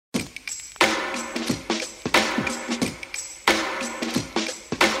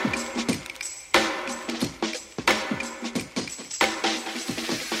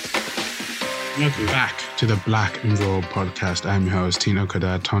Welcome back to the Black and Raw podcast. I'm your host, Tino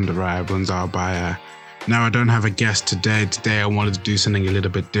Kada Tondarai Bunzal. Now, I don't have a guest today. Today, I wanted to do something a little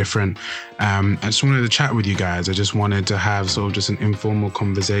bit different. I just wanted to chat with you guys. I just wanted to have sort of just an informal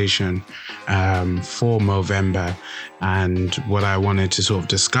conversation for Movember. And what I wanted to sort of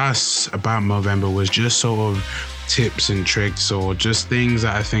discuss about Movember was just sort of tips and tricks or just things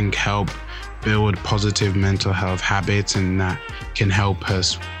that I think help build positive mental health habits and that can help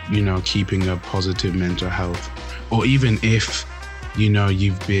us, keeping a positive mental health. Or even if,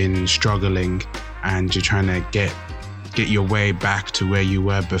 you've been struggling and you're trying to get your way back to where you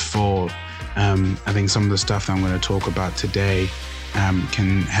were before. I think some of the stuff that I'm going to talk about today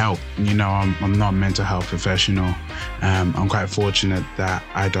can help. I'm not a mental health professional. I'm quite fortunate that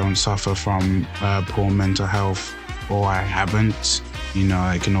I don't suffer from poor mental health, or I haven't.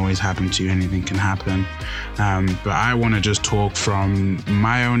 It can always happen to you. Anything can happen. But I want to just talk from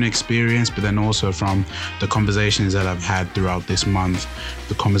my own experience, but then also from the conversations that I've had throughout this month,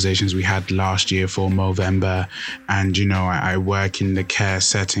 the conversations we had last year for Movember. And, I work in the care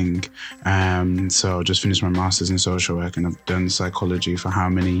setting. So I just finished my master's in social work and I've done psychology for how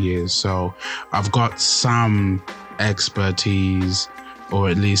many years. So I've got some expertise or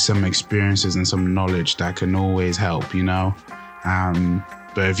at least some experiences and some knowledge that can always help,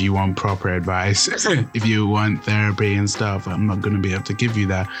 But if you want proper advice, if you want therapy and stuff, I'm not going to be able to give you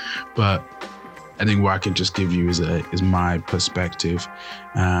that. But I think what I can just give you is my perspective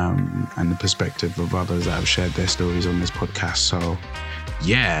and the perspective of others that have shared their stories on this podcast. So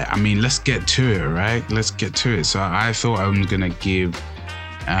yeah, let's get to it, right? Let's get to it. So I thought I was going to give,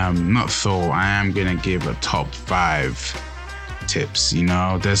 I am going to give a top 5 tips.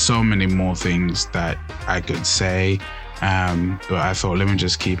 There's so many more things that I could say. But I thought, let me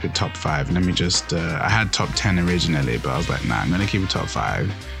just keep it top 5. Let me just, I had top 10 originally, but I was like, I'm going to keep it top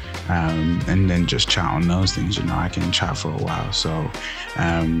 5. And then just chat on those things, I can chat for a while. So,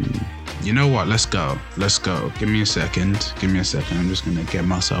 you know what? Let's go. Give me a second. I'm just going to get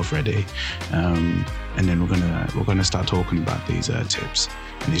myself ready. And then we're going to start talking about these tips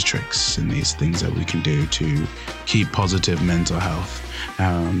and these tricks and these things that we can do to keep positive mental health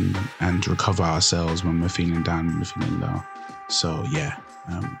and recover ourselves when we're feeling down and we're feeling low. So yeah,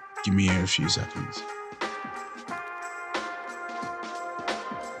 give me a few seconds.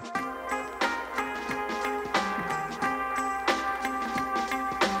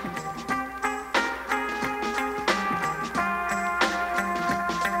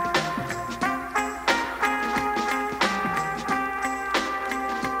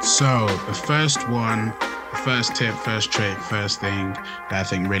 So the first tip, first trick, first thing that I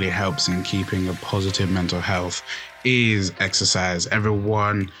think really helps in keeping a positive mental health is exercise. Not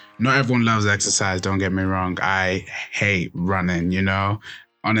everyone loves exercise, don't get me wrong. I hate running,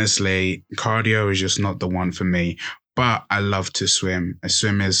 Honestly, cardio is just not the one for me. But I love to swim. A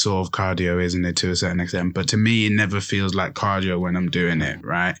swim is sort of cardio, isn't it, to a certain extent? But to me, it never feels like cardio when I'm doing it,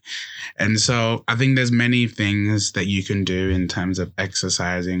 right? And so I think there's many things that you can do in terms of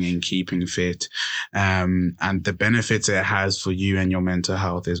exercising and keeping fit. And the benefits it has for you and your mental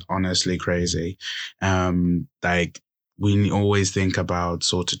health is honestly crazy. We always think about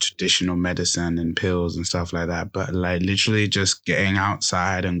sort of traditional medicine and pills and stuff like that. But literally just getting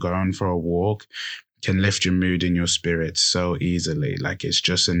outside and going for a walk can lift your mood and your spirits so easily. It's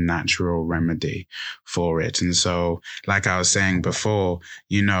just a natural remedy for it. And so, like I was saying before,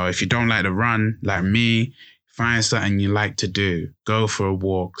 if you don't like to run, like me, find something you like to do. Go for a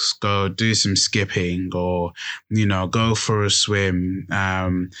walk, go do some skipping, or, go for a swim.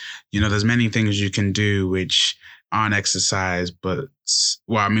 There's many things you can do which aren't exercise,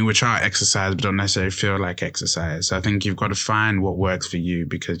 which are exercise, but don't necessarily feel like exercise. So I think you've got to find what works for you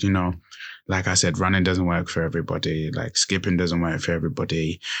because, like I said, running doesn't work for everybody. Skipping doesn't work for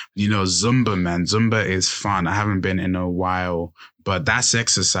everybody. Zumba, man. Zumba is fun. I haven't been in a while, but that's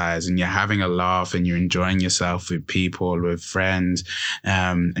exercise and you're having a laugh and you're enjoying yourself with people, with friends,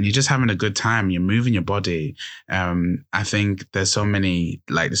 and you're just having a good time. You're moving your body. I think there's so many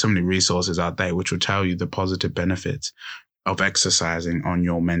resources out there which will tell you the positive benefits of exercising on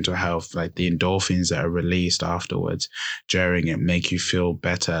your mental health, like the endorphins that are released afterwards during it make you feel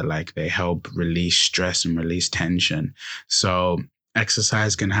better. They help release stress and release tension. So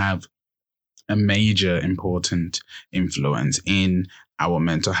exercise can have a major important influence in our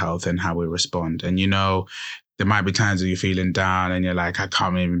mental health and how we respond. And there might be times where you're feeling down and you're like, I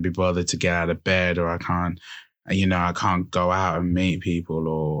can't even be bothered to get out of bed, or I can't go out and meet people,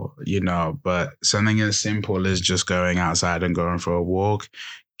 or, but something as simple as just going outside and going for a walk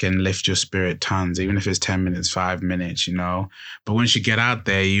can lift your spirit tons, even if it's 10 minutes, 5 minutes, But once you get out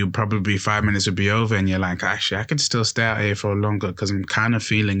there, you probably 5 minutes will be over and you're like, actually, I could still stay out here for longer because I'm kind of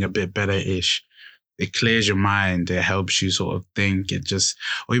feeling a bit better-ish. It clears your mind. It helps you sort of think.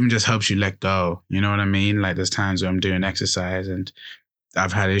 Or even just helps you let go. You know what I mean? Like there's times where I'm doing exercise and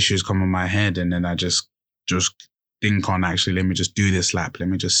I've had issues come in my head and then I just think on, actually, let me just do this lap. Let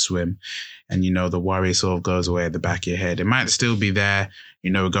me just swim. And, the worry sort of goes away at the back of your head. It might still be there.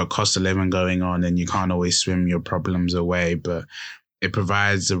 We've got cost of living going on and you can't always swim your problems away, but it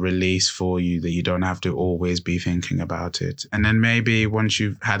provides a release for you that you don't have to always be thinking about it. And then maybe once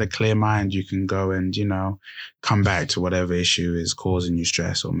you've had a clear mind, you can go and, come back to whatever issue is causing you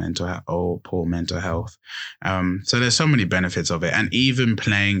stress or poor mental health. So there's so many benefits of it. And even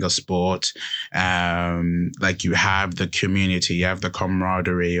playing a sport, like you have the community, you have the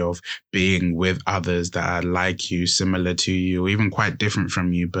camaraderie of being with others that are like you, similar to you, or even quite different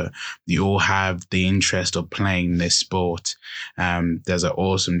from you, but you all have the interest of playing this sport. There's an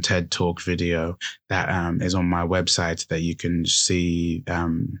awesome TED Talk video that is on my website that you can see,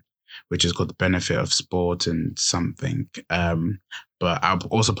 which is called The Benefit of Sport and something. But I'll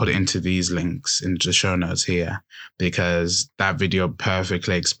also put it into these links into the show notes here, because that video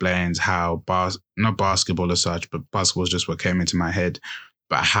perfectly explains how, not basketball as such, but basketball is just what came into my head,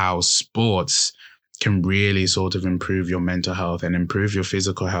 but how sports can really sort of improve your mental health and improve your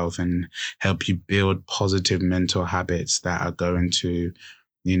physical health and help you build positive mental habits that are going to,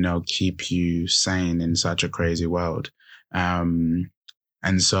 keep you sane in such a crazy world.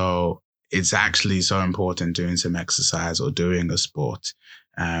 And so it's actually so important doing some exercise or doing a sport.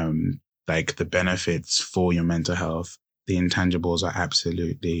 Like the benefits for your mental health, the intangibles are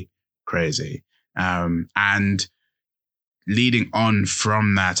absolutely crazy. And leading on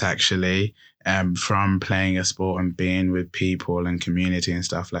from that, actually, from playing a sport and being with people and community and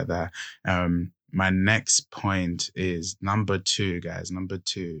stuff like that, my next point is number 2, guys. Number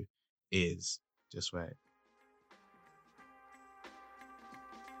 2 is, just wait.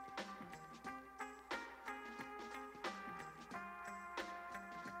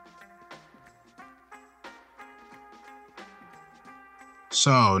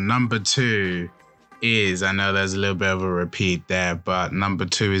 So number 2 is, I know there's a little bit of a repeat there, but number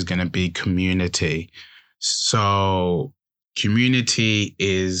 2 is going to be community. So community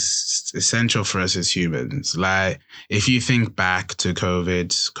is essential for us as humans. Like if you think back to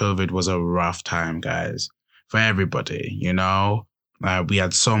COVID was a rough time, guys, for everybody, we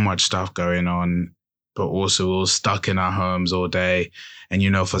had so much stuff going on, but also we were stuck in our homes all day. And,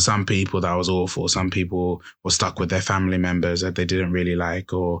 for some people that was awful. Some people were stuck with their family members that they didn't really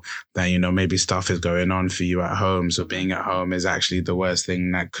like, or that, maybe stuff is going on for you at home. So being at home is actually the worst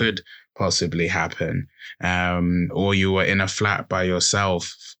thing that could possibly happen. Or you were in a flat by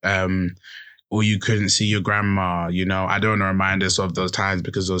yourself, or you couldn't see your grandma. I don't want to remind us of those times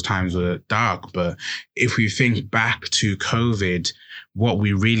because those times were dark. But if we think back to COVID, what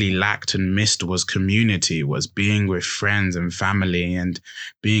we really lacked and missed was community, was being with friends and family and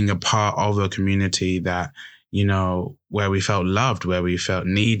being a part of a community that, where we felt loved, where we felt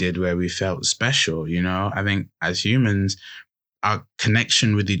needed, where we felt special. I think as humans, our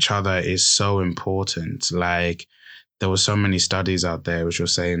connection with each other is so important. Like there were so many studies out there which were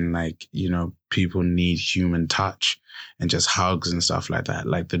saying like, people need human touch and just hugs and stuff like that.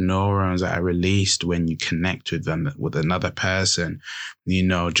 Like the neurons that are released when you connect with them, with another person,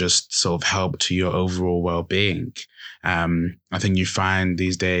 just sort of help to your overall well-being. I think you find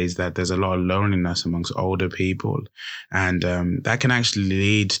these days that there's a lot of loneliness amongst older people, and that can actually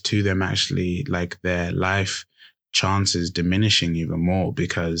lead to them actually like their life chances diminishing even more,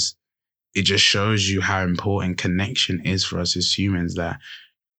 because it just shows you how important connection is for us as humans, that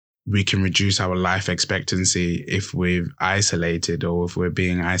we can reduce our life expectancy if we've isolated or if we're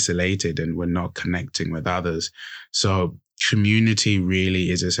being isolated and we're not connecting with others. So community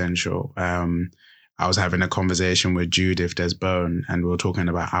really is essential. I was having a conversation with Judith Desbone, and we were talking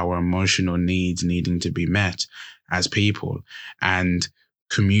about our emotional needs needing to be met as people. And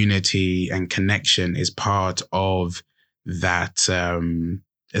community and connection is part of that,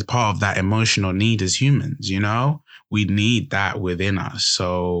 is part of that emotional need as humans, We need that within us.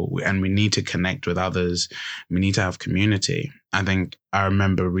 So, and we need to connect with others. We need to have community. I think I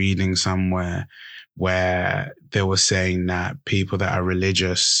remember reading somewhere where they were saying that people that are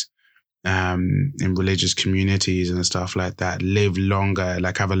religious, in religious communities and stuff like that, live longer,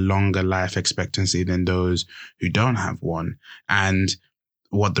 like have a longer life expectancy than those who don't have one. And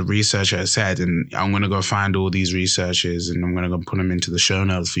what the researcher said, and I'm going to go find all these researchers and I'm going to go put them into the show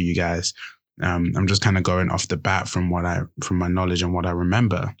notes for you guys. I'm just kind of going off the bat from my knowledge and what I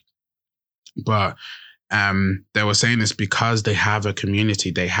remember. But they were saying it's because they have a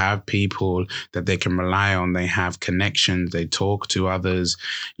community, they have people that they can rely on, they have connections, they talk to others.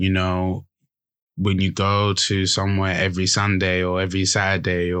 When you go to somewhere every Sunday or every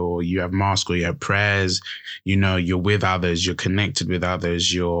Saturday, or you have mass or you have prayers, you're with others, you're connected with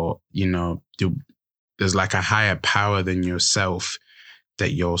others, there's like a higher power than yourself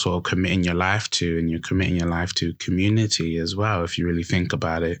that you're sort of committing your life to, and you're committing your life to community as well, if you really think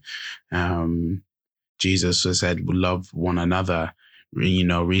about it. Jesus has said, love one another,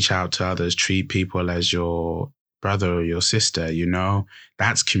 reach out to others, treat people as your brother or your sister,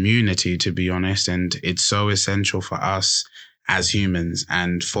 that's community, to be honest. And it's so essential for us as humans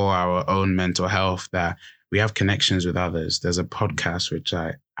and for our own mental health that we have connections with others. There's a podcast which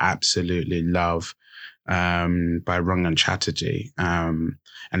I absolutely love, by Rangan Chatterjee, and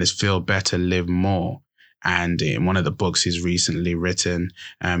it's Feel Better, Live More. And in one of the books he's recently written,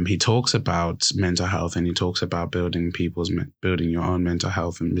 he talks about mental health, and he talks about building your own mental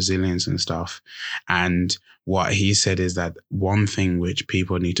health and resilience and stuff. And what he said is that one thing which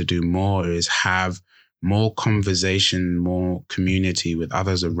people need to do more is have more conversation, more community with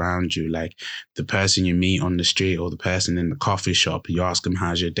others around you. Like the person you meet on the street or the person in the coffee shop, you ask them,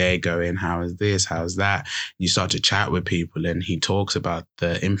 how's your day going? How is this? How's that? You start to chat with people, and he talks about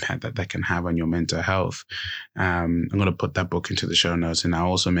the impact that can have on your mental health. I'm going to put that book into the show notes, and I'll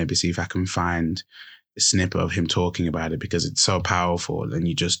also maybe see if I can find a snippet of him talking about it, because it's so powerful and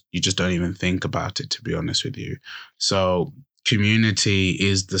you just don't even think about it, to be honest with you. So community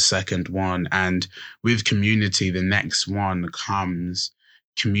is the second one. And with community, the next one comes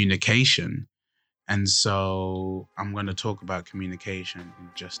communication. And so I'm going to talk about communication in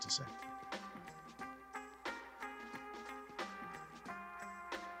just a second.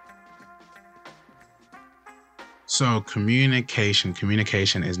 So communication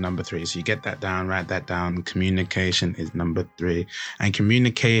is number 3. So you get that down, write that down. Communication is number 3. And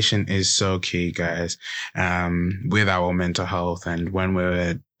communication is so key, guys, with our mental health and when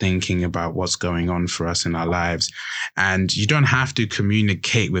we're thinking about what's going on for us in our lives. And you don't have to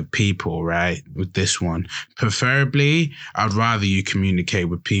communicate with people, right? With this one, preferably, I'd rather you communicate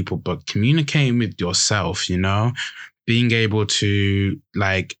with people, but communicating with yourself, being able to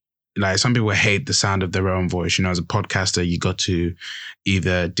like some people hate the sound of their own voice. As a podcaster, you got to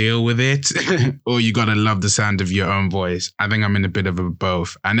either deal with it or you got to love the sound of your own voice. I think I'm in a bit of a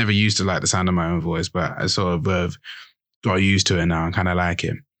both. I never used to like the sound of my own voice, but I sort of got used to it now and kind of like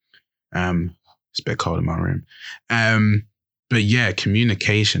it. It's a bit cold in my room. But yeah,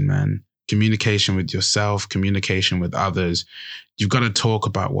 communication, man. Communication with yourself, communication with others. You've got to talk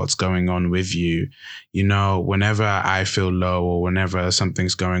about what's going on with you. Whenever I feel low or whenever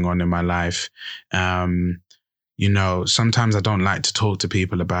something's going on in my life, sometimes I don't like to talk to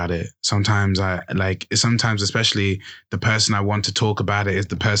people about it. Sometimes especially the person I want to talk about it is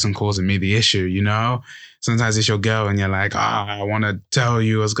the person causing me the issue, Sometimes it's your girl and you're like, I want to tell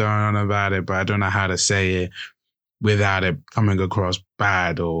you what's going on about it, but I don't know how to say it without it coming across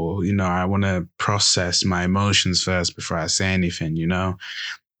bad, or, I want to process my emotions first before I say anything,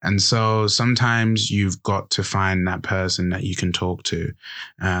 And so sometimes you've got to find that person that you can talk to,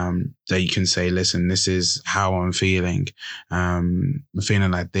 that you can say, listen, this is how I'm feeling. I'm feeling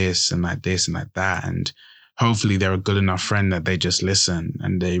like this and like this and like that. And hopefully they're a good enough friend that they just listen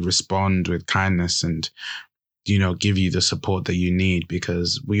and they respond with kindness and, give you the support that you need,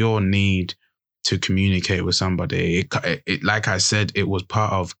 because we all need to communicate with somebody. It like I said, it was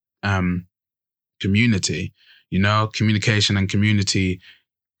part of community. Communication and community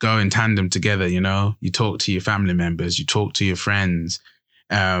go in tandem together. You talk to your family members, you talk to your friends,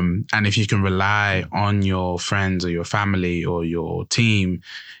 and if you can rely on your friends or your family or your team,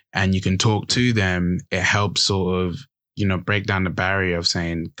 and you can talk to them, it helps sort of break down the barrier of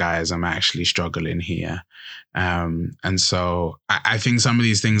saying, guys, I'm actually struggling here. And so I think some of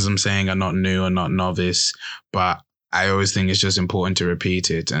these things I'm saying are not new or not novice, but I always think it's just important to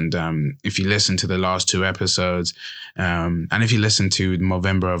repeat it. And if you listen to the last 2 episodes, and if you listen to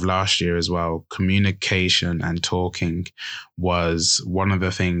November of last year as well, communication and talking was one of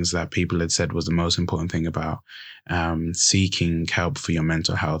the things that people had said was the most important thing about seeking help for your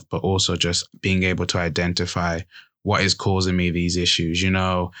mental health, but also just being able to identify what is causing me these issues.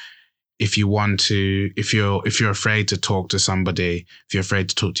 If you're afraid to talk to somebody, if you're afraid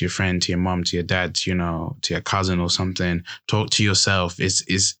to talk to your friend, to your mom, to your dad, to your cousin or something, talk to yourself.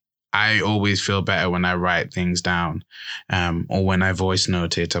 I always feel better when I write things down, or when I voice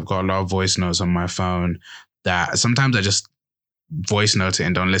note it. I've got a lot of voice notes on my phone that sometimes I just voice note it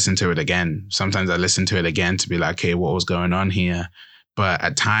and don't listen to it again. Sometimes I listen to it again to be like, okay, what was going on here? But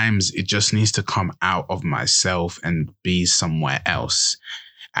at times it just needs to come out of myself and be somewhere else.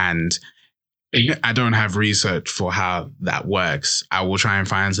 And I don't have research for how that works. I will try and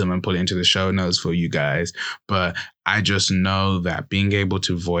find some and put it into the show notes for you guys. But I just know that being able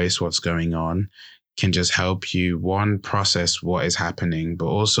to voice what's going on can just help you, one, process what is happening, but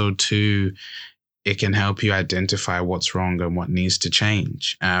also two, it can help you identify what's wrong and what needs to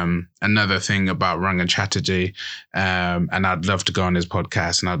change. Another thing about Rangan Chatterjee, and I'd love to go on his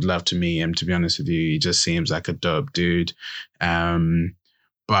podcast and I'd love to meet him, to be honest with you. He just seems like a dope dude.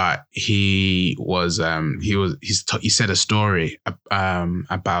 But he said a story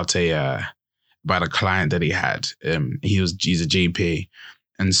about a client that he had. He's a GP.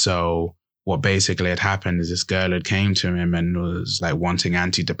 And so what basically had happened is this girl had came to him and was like wanting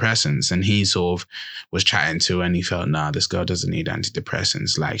antidepressants, and he sort of was chatting to her and he felt, nah, this girl doesn't need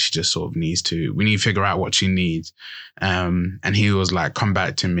antidepressants. Like, she just sort of we need to figure out what she needs. And he was like, come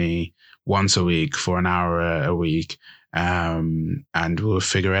back to me once a week for an hour a week. And we'll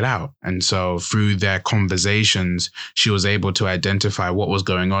figure it out. And so through their conversations, she was able to identify what was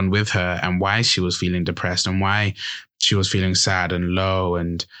going on with her and why she was feeling depressed and why she was feeling sad and low.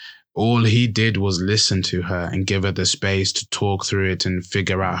 And all he did was listen to her and give her the space to talk through it and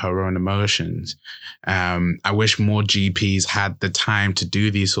figure out her own emotions. I wish more GPs had the time to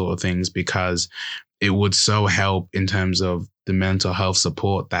do these sort of things, because it would so help in terms of the mental health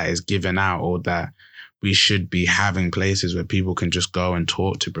support that is given out, or that we should be having places where people can just go and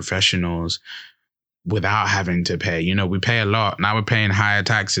talk to professionals without having to pay. You know, we pay a lot. Now we're paying higher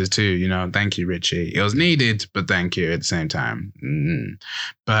taxes too. You know, thank you, Richie. It was needed, but thank you at the same time.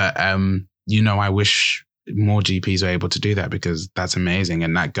 But, you know, I wish more GPs were able to do that, because that's amazing.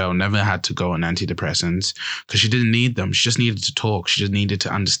 And that girl never had to go on antidepressants because she didn't need them. She just needed to talk. She just needed to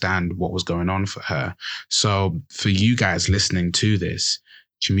understand what was going on for her. So for you guys listening to this,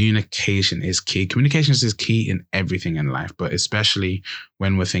 communication is key. Communication is key in everything in life, but especially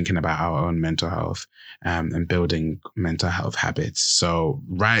when we're thinking about our own mental health and building mental health habits. So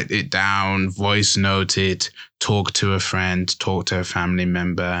write it down, voice note it, talk to a friend, talk to a family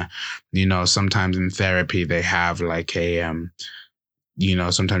member. You know, sometimes in therapy, they have like a, you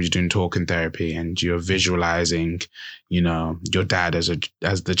know, sometimes you're doing talking therapy and you're visualizing, you know, your dad as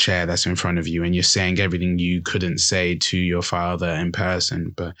the chair that's in front of you, and you're saying everything you couldn't say to your father in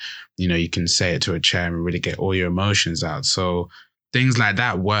person, but, you know, you can say it to a chair and really get all your emotions out. So things like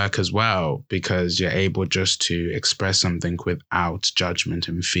that work as well, because you're able just to express something without judgment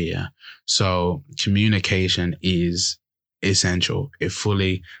and fear. So communication is essential. It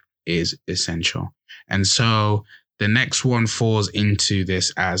fully is essential. And so the next one falls into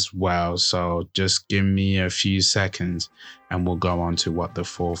this as well. So just give me a few seconds and we'll go on to what the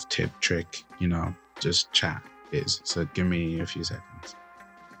fourth tip, trick, you know, just chat is. So give me a few seconds.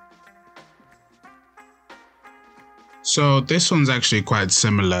 So this one's actually quite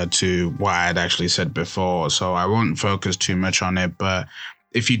similar to what I'd actually said before. So I won't focus too much on it, but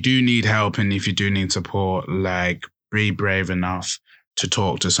if you do need help and if you do need support, like, be brave enough to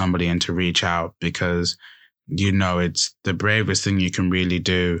talk to somebody and to reach out, because you know, it's the bravest thing you can really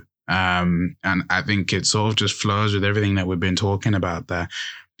do. And I think it sort of just flows with everything that we've been talking about, that,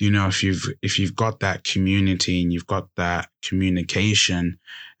 you know, if you've got that community and you've got that communication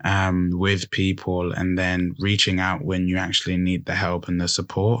with people, and then reaching out when you actually need the help and the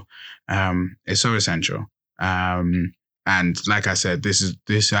support, it's so essential. And like I said,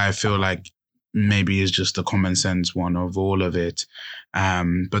 this I feel like maybe is just the common sense one of all of it.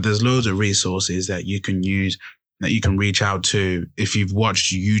 But there's loads of resources that you can use, that you can reach out to. If you've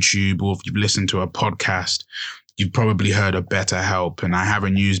watched YouTube or if you've listened to a podcast, you've probably heard of BetterHelp, and I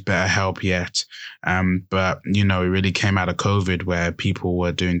haven't used BetterHelp yet. But, you know, it really came out of COVID where people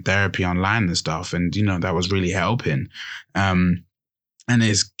were doing therapy online and stuff. And, you know, that was really helping. And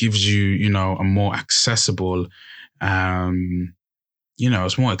it gives you, you know, a more accessible, you know,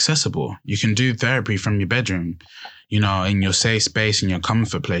 it's more accessible. You can do therapy from your bedroom, you know, in your safe space, in your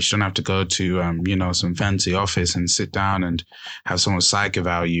comfort place. You don't have to go to, you know, some fancy office and sit down and have someone psych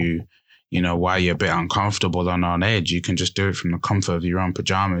eval you, you know, while you're a bit uncomfortable and on edge. You can just do it from the comfort of your own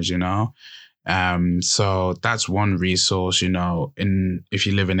pajamas, you know. So that's one resource, you know. If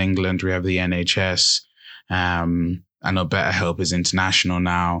you live in England, we have the NHS. I know BetterHelp is international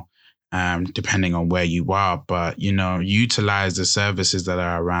now. Depending on where you are, but, you know, utilize the services that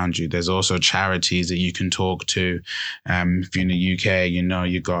are around you. There's also charities that you can talk to. If you're in the UK, you know,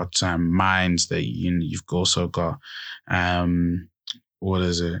 you got Minds, that you've also got, what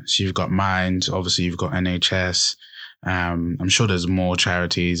is it? So you've got Minds, obviously you've got NHS. I'm sure there's more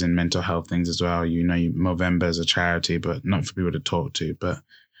charities and mental health things as well. Movember is a charity, but not for people to talk to, but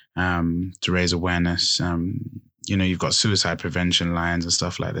to raise awareness. You've got suicide prevention lines and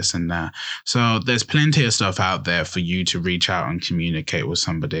stuff like this and that. So there's plenty of stuff out there for you to reach out and communicate with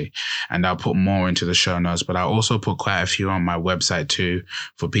somebody. And I'll put more into the show notes, but I'll also put quite a few on my website too,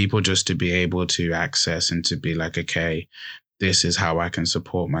 for people just to be able to access and to be like, okay, this is how I can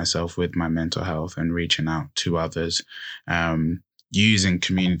support myself with my mental health, and reaching out to others, using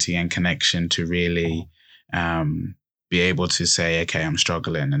community and connection to really be able to say, okay, I'm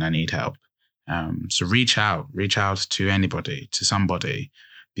struggling and I need help. So reach out to anybody, to somebody,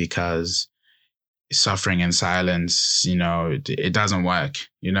 because suffering in silence, it doesn't work,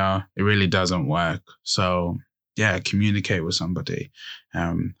 it really doesn't work. So yeah, communicate with somebody,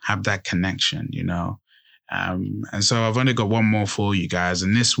 have that connection, and so I've only got one more for you guys.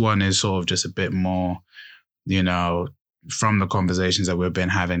 And this one is sort of just a bit more, from the conversations that we've been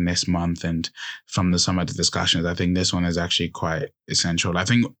having this month and from some of the discussions. I think this one is actually quite essential. I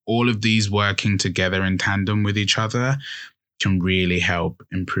think all of these working together in tandem with each other can really help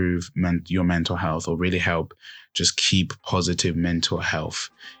improve your mental health, or really help just keep positive mental health,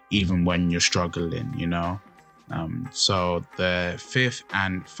 even when you're struggling, So the fifth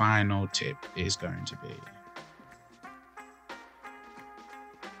and final tip is going to be,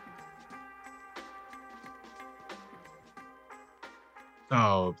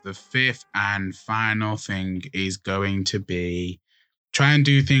 so the fifth and final thing is going to be, try and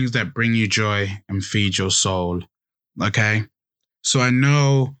do things that bring you joy and feed your soul. Okay? So I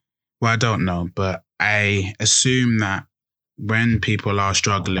don't know, but I assume that when people are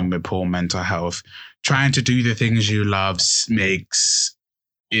struggling with poor mental health, trying to do the things you love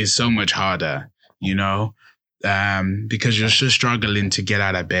is so much harder, because you're just struggling to get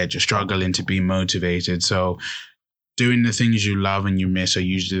out of bed. You're struggling to be motivated. So doing the things you love and you miss are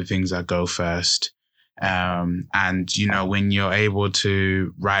usually the things that go first. And, when you're able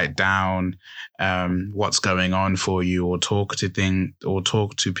to write down what's going on for you, or talk to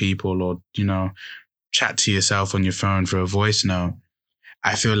people, or, chat to yourself on your phone for a voice note,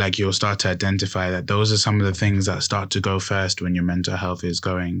 I feel like you'll start to identify that those are some of the things that start to go first when your mental health is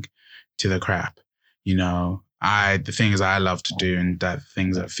going to the crap. The things I love to do, and that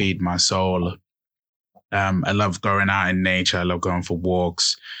things that feed my soul. I love going out in nature. I love going for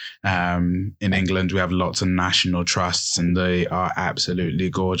walks. In England, we have lots of national trusts, and they are absolutely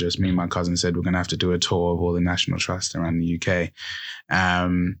gorgeous. Me and my cousin said we're going to have to do a tour of all the national trusts around the UK.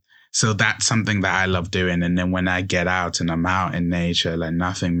 So that's something that I love doing. And then when I get out and I'm out in nature, like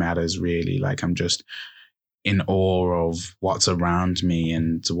nothing matters really. Like I'm just in awe of what's around me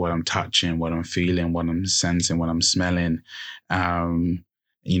and what I'm touching, what I'm feeling, what I'm sensing, what I'm smelling.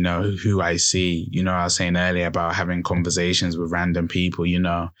 Who I see. I was saying earlier about having conversations with random people,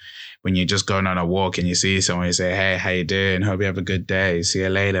 when you're just going on a walk and you see someone, you say, hey, how you doing? Hope you have a good day. See you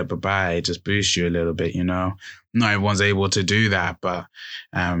later. Bye-bye. It just boosts you a little bit, Not everyone's able to do that, but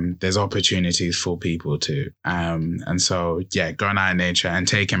there's opportunities for people to. And so, yeah, going out in nature and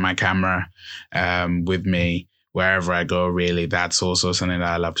taking my camera with me wherever I go, really, that's also something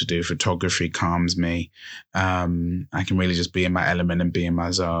that I love to do. Photography calms me. I can really just be in my element and be in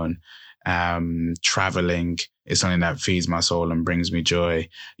my zone. Traveling is something that feeds my soul and brings me joy.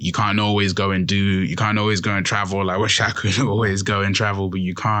 You can't always go and travel. I wish I could always go and travel, but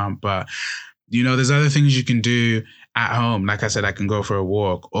you can't. But, there's other things you can do at home. Like I said, I can go for a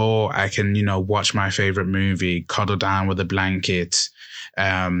walk, or I can, watch my favorite movie, cuddle down with a blanket,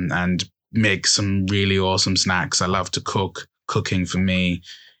 and make some really awesome snacks. I love to cook. Cooking for me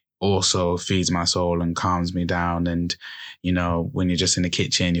also feeds my soul and calms me down. And, when you're just in the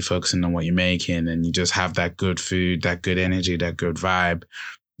kitchen, you're focusing on what you're making, and you just have that good food, that good energy, that good vibe.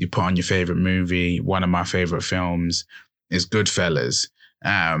 You put on your favorite movie. One of my favorite films is Goodfellas.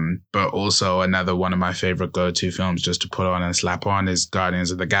 But also another one of my favorite go-to films just to put on and slap on is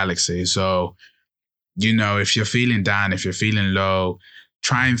Guardians of the Galaxy. So, if you're feeling down, if you're feeling low,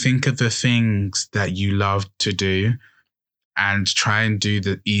 try and think of the things that you love to do and try and do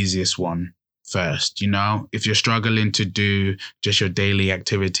the easiest one first. If you're struggling to do just your daily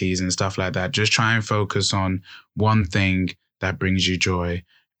activities and stuff like that, just try and focus on one thing that brings you joy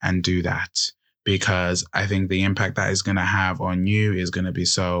and do that. Because I think the impact that is going to have on you is going to be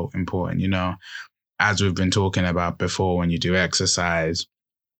so important. As we've been talking about before, when you do exercise,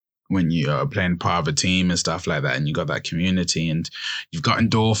 when you are playing part of a team and stuff like that, and you got that community, and you've got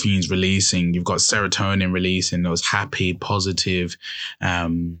endorphins releasing, you've got serotonin releasing, those happy, positive,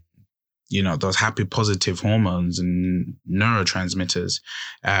 those happy, positive hormones and neurotransmitters.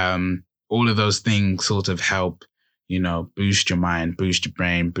 All of those things sort of help, boost your mind, boost your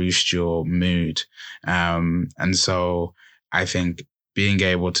brain, boost your mood. And so I think being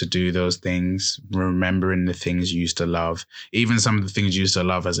able to do those things, remembering the things you used to love, even some of the things you used to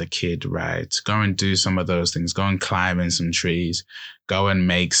love as a kid, right? Go and do some of those things. Go and climb in some trees. Go and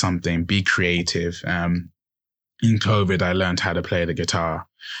make something. Be creative. In COVID, I learned how to play the guitar.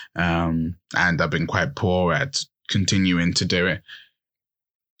 And I've been quite poor at continuing to do it.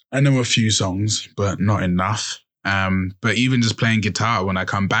 I know a few songs, but not enough. But even just playing guitar, when I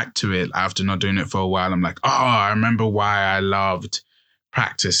come back to it after not doing it for a while, I'm like, oh, I remember why I loved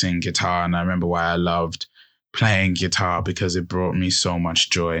practicing guitar, and I remember why I loved playing guitar, because it brought me so much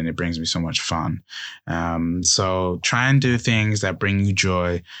joy and it brings me so much fun. So try and do things that bring you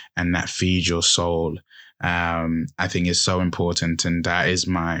joy and that feed your soul. I think is so important, and that is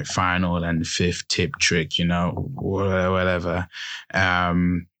my final and fifth tip, trick, whatever,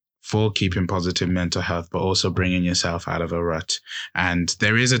 for keeping positive mental health, but also bringing yourself out of a rut. And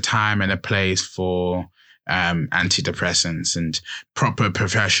there is a time and a place for antidepressants and proper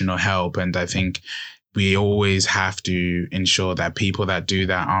professional help. And I think we always have to ensure that people that do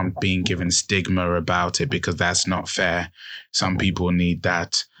that aren't being given stigma about it, because that's not fair. Some people need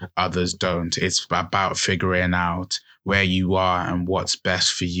that, others don't. It's about figuring out where you are and what's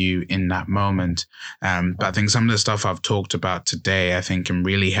best for you in that moment. But I think some of the stuff I've talked about today, I think can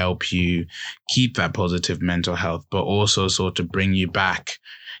really help you keep that positive mental health, but also sort of bring you back.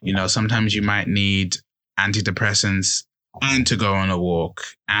 Sometimes you might need antidepressants and to go on a walk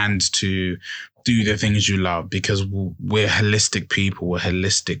and to do the things you love, because we're holistic people, we're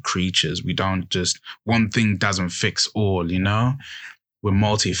holistic creatures. We don't just, one thing doesn't fix all, We're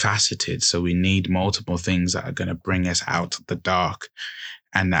multifaceted, so we need multiple things that are going to bring us out of the dark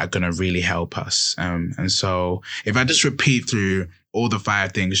and that are going to really help us. And so if I just repeat through all the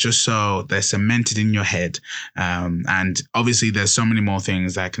 5 things, just so they're cemented in your head. And obviously there's so many more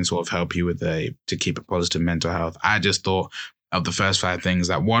things that can sort of help you to keep a positive mental health. I just thought of the first 5 things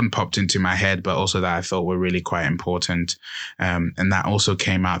that one popped into my head, but also that I thought were really quite important. And that also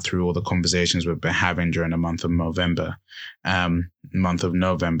came out through all the conversations we've been having during the month of November,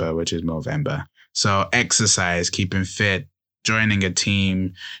 which is Movember. So exercise, keeping fit, joining a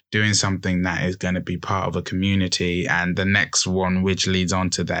team, doing something that is going to be part of a community. And the next one, which leads on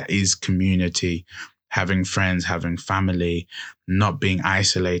to that, is community, having friends, having family, not being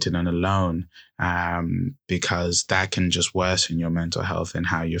isolated and alone, because that can just worsen your mental health and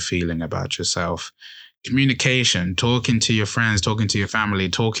how you're feeling about yourself. Communication, talking to your friends, talking to your family,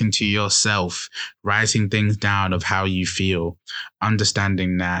 talking to yourself, writing things down of how you feel,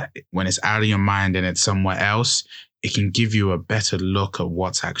 understanding that when it's out of your mind and it's somewhere else, it can give you a better look at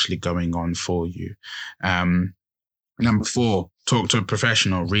what's actually going on for you. Number 4, talk to a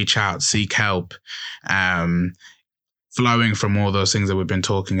professional, reach out, seek help. Flowing from all those things that we've been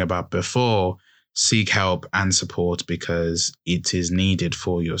talking about before, seek help and support, because it is needed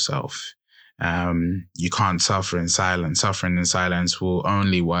for yourself. You can't suffer in silence. Suffering in silence will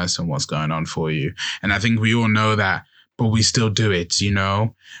only worsen what's going on for you. And I think we all know that, but we still do it,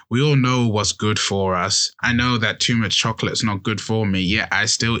 We all know what's good for us. I know that too much chocolate's not good for me, yet I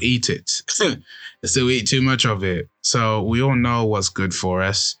still eat it. I still eat too much of it. So we all know what's good for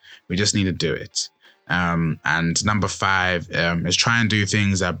us. We just need to do it. And number 5 is try and do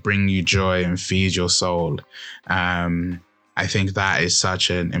things that bring you joy and feed your soul. I think that is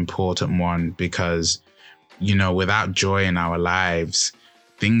such an important one, because, without joy in our lives,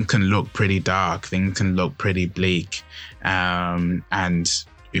 things can look pretty dark. Things can look pretty bleak. And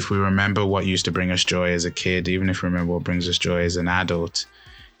if we remember what used to bring us joy as a kid, even if we remember what brings us joy as an adult,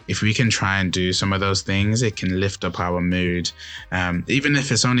 if we can try and do some of those things, it can lift up our mood, even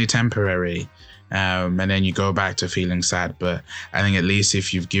if it's only temporary. And then you go back to feeling sad. But I think at least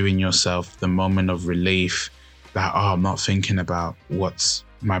if you've given yourself the moment of relief that, I'm not thinking about what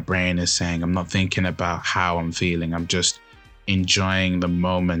my brain is saying. I'm not thinking about how I'm feeling. I'm just enjoying the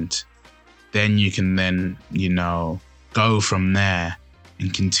moment. Then you can go from there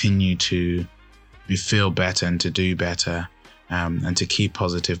and continue to feel better and to do better. And to keep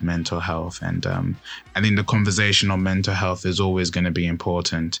positive mental health. And I think the conversation on mental health is always going to be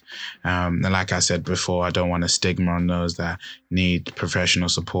important. And like I said before, I don't want to stigma on those that need professional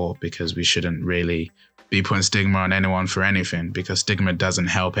support, because we shouldn't really be putting stigma on anyone for anything, because stigma doesn't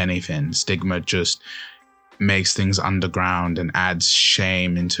help anything. Stigma just makes things underground and adds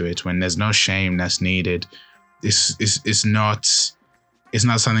shame into it when there's no shame that's needed. It's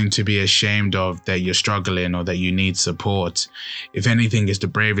not something to be ashamed of that you're struggling or that you need support. If anything, it's the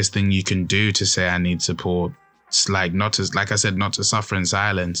bravest thing you can do to say, I need support. It's like I said, not to suffer in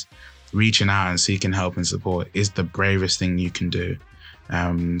silence. reaching out and seeking help and support is the bravest thing you can do.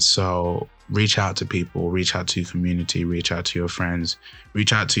 So reach out to people, reach out to your community, reach out to your friends,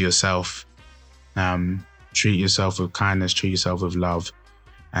 reach out to yourself. Treat yourself with kindness, treat yourself with love,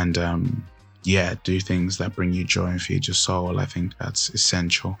 and do things that bring you joy and feed your soul. I think that's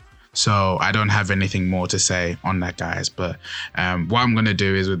essential. So I don't have anything more to say on that, guys. But what I'm going to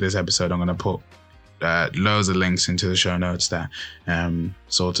do is with this episode, I'm going to put loads of links into the show notes that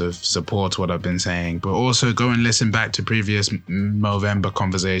sort of support what I've been saying, but also go and listen back to previous Movember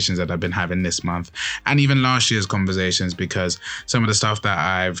conversations that I've been having this month, and even last year's conversations, because some of the stuff that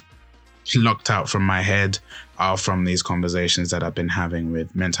I've locked out from my head are from these conversations that I've been having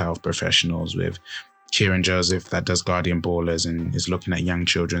with mental health professionals, with Kieran Joseph that does Guardian Ballers and is looking at young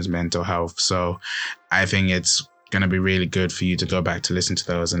children's mental health. So I think it's going to be really good for you to go back to listen to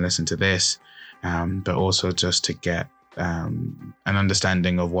those and listen to this, but also just to get an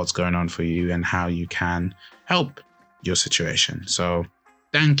understanding of what's going on for you and how you can help your situation. So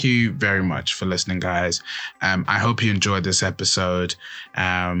thank you very much for listening, guys. I hope you enjoyed this episode.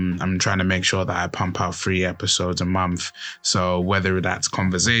 I'm trying to make sure that I pump out 3 episodes a month. So whether that's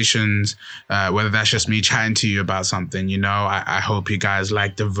conversations, whether that's just me chatting to you about something, I hope you guys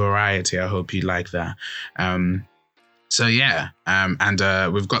like the variety. I hope you like that. And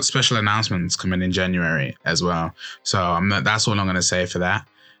we've got special announcements coming in January as well. So that's all I'm going to say for that.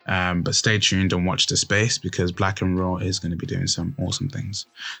 But stay tuned and watch the space, because Black and Raw is going to be doing some awesome things.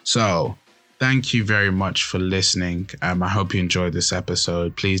 So thank you very much for listening. I hope you enjoyed this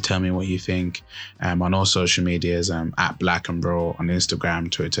episode. Please tell me what you think on all social medias, at Black and Raw on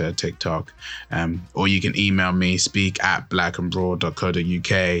Instagram, Twitter, TikTok, or you can email me,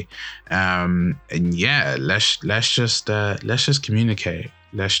 speak@blackandbraw.co.uk. Let's just communicate.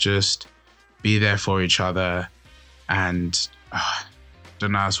 Let's just be there for each other. And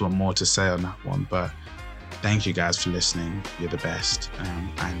don't know what more to say on that one, but thank you guys for listening. You're the best,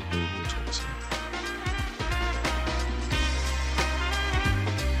 and